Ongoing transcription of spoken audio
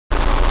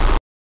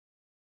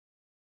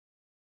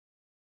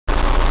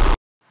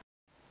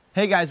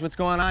Hey guys, what's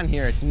going on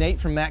here? It's Nate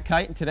from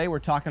MACkite, and today we're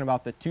talking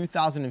about the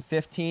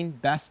 2015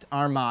 Best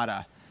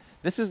Armada.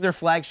 This is their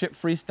flagship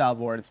freestyle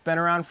board. It's been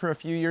around for a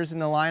few years in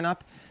the lineup.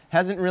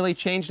 Hasn't really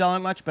changed all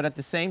that much, but at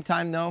the same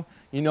time though,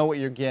 you know what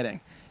you're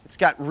getting. It's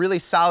got really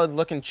solid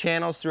looking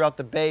channels throughout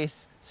the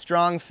base,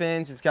 strong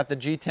fins. It's got the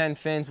G10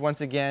 fins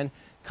once again.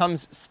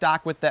 Comes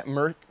stock with that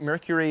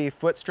Mercury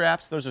foot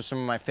straps. Those are some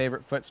of my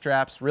favorite foot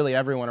straps. Really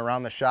everyone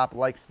around the shop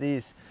likes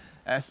these.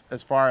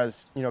 As far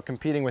as, you know,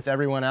 competing with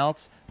everyone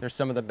else, they're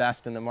some of the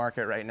best in the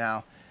market right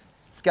now.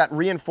 It's got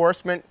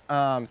reinforcement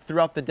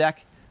throughout the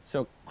deck,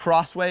 so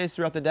crossways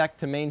throughout the deck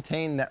to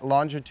maintain that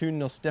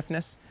longitudinal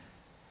stiffness.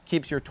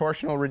 Keeps your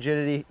torsional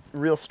rigidity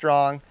real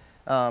strong.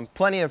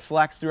 Plenty of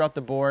flex throughout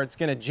the board. It's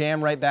going to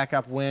jam right back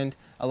upwind,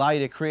 allow you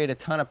to create a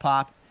ton of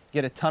pop,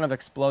 get a ton of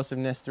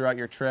explosiveness throughout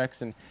your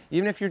tricks. And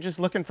even if you're just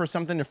looking for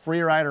something to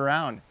free ride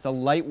around, it's a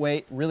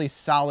lightweight, really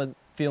solid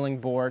feeling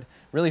board,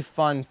 really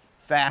fun,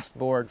 fast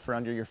board for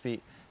under your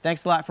feet.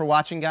 Thanks a lot for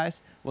watching,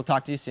 guys. We'll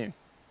talk to you soon.